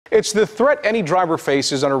It's the threat any driver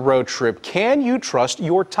faces on a road trip. Can you trust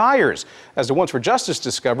your tires? As the Ones for Justice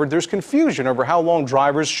discovered, there's confusion over how long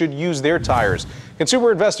drivers should use their tires.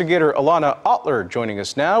 Consumer investigator Alana Otler joining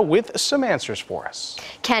us now with some answers for us.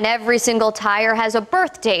 Ken, every single tire has a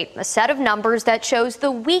birth date, a set of numbers that shows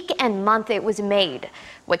the week and month it was made.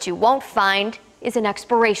 What you won't find is an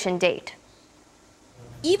expiration date.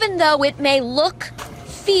 Even though it may look,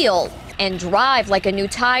 feel, and drive like a new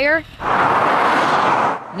tire,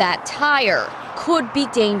 that tire could be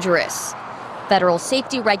dangerous. Federal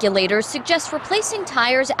safety regulators suggest replacing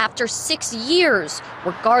tires after 6 years,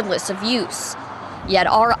 regardless of use. Yet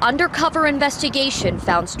our undercover investigation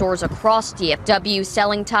found stores across DFW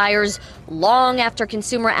selling tires long after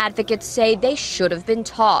consumer advocates say they should have been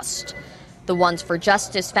tossed. The Ones for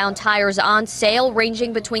Justice found tires on sale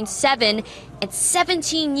ranging between 7 and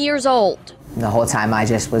 17 years old. The whole time I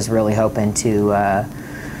just was really hoping to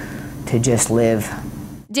just live.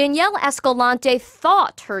 Danielle Escalante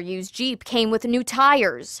thought her used Jeep came with new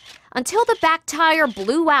tires until the back tire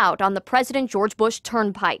blew out on the President George Bush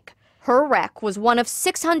Turnpike. Her wreck was one of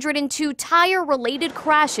 602 tire-related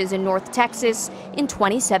crashes in North Texas in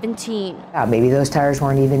 2017. Maybe those tires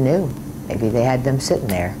weren't even new. Maybe they had them sitting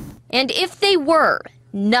there. And if they were,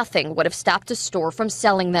 nothing would have stopped a store from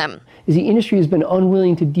selling them. The industry has been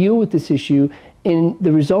unwilling to deal with this issue, and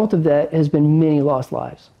the result of that has been many lost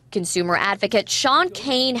lives. Consumer advocate Sean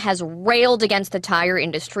Kane has railed against the tire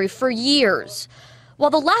industry for years. While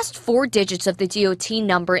the last 4 digits of the DOT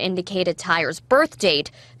number indicate a tire's birth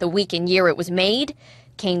date, the week and year it was made,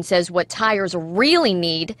 Kane says what tires really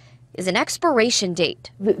need is an expiration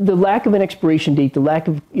date. The lack of an expiration date, the lack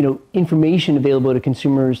of information available to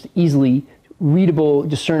consumers, easily readable,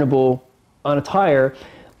 discernible on a tire,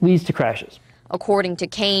 leads to crashes. According to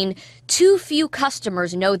Kane, too few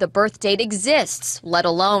customers know the birth date exists, let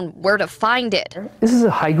alone where to find it. This is a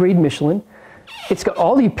high-grade Michelin. It's got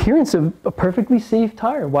all the appearance of a perfectly safe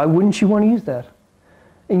tire. Why wouldn't you want to use that?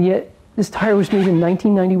 And yet, this tire was made in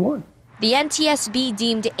 1991. The NTSB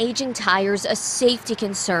deemed aging tires a safety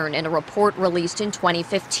concern in a report released in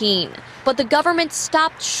 2015. But the government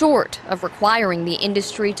stopped short of requiring the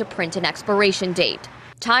industry to print an expiration date.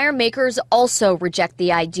 Tire makers also reject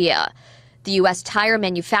the idea. The U.S. Tire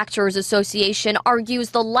Manufacturers Association argues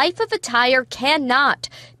the life of a tire cannot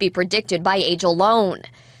be predicted by age alone.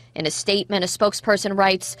 In a statement, a spokesperson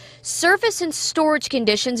writes, "Service and storage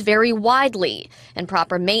conditions vary widely, and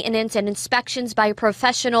proper maintenance and inspections by a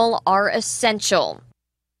professional are essential."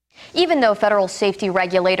 Even though federal safety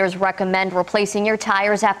regulators recommend replacing your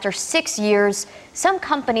tires after 6 years, some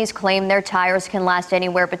companies claim their tires can last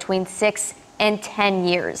anywhere between 6 and 10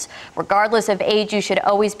 years. Regardless of age, you should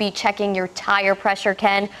always be checking your tire pressure,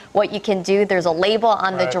 Ken. What you can do, there's a label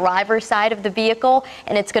on the driver's side of the vehicle,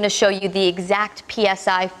 and it's going to show you the exact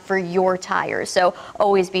PSI for your tires. So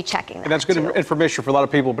always be checking that. And that's good information for a lot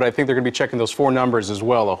of people, but I think they're going to be checking those 4 numbers as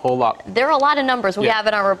well, a whole lot. There are a lot of numbers we have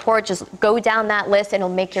in our report. Just go down that list, and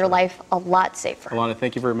it'll make your life a lot safer. Alana,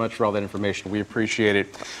 thank you very much for all that information. We appreciate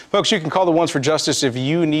it. Folks, you can call the Ones for Justice if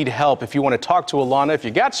you need help. If you want to talk to Alana, if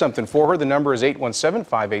you got something for her, the number is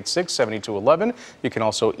 817-586-7211. You can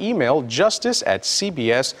also email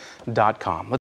justice@cbs.com.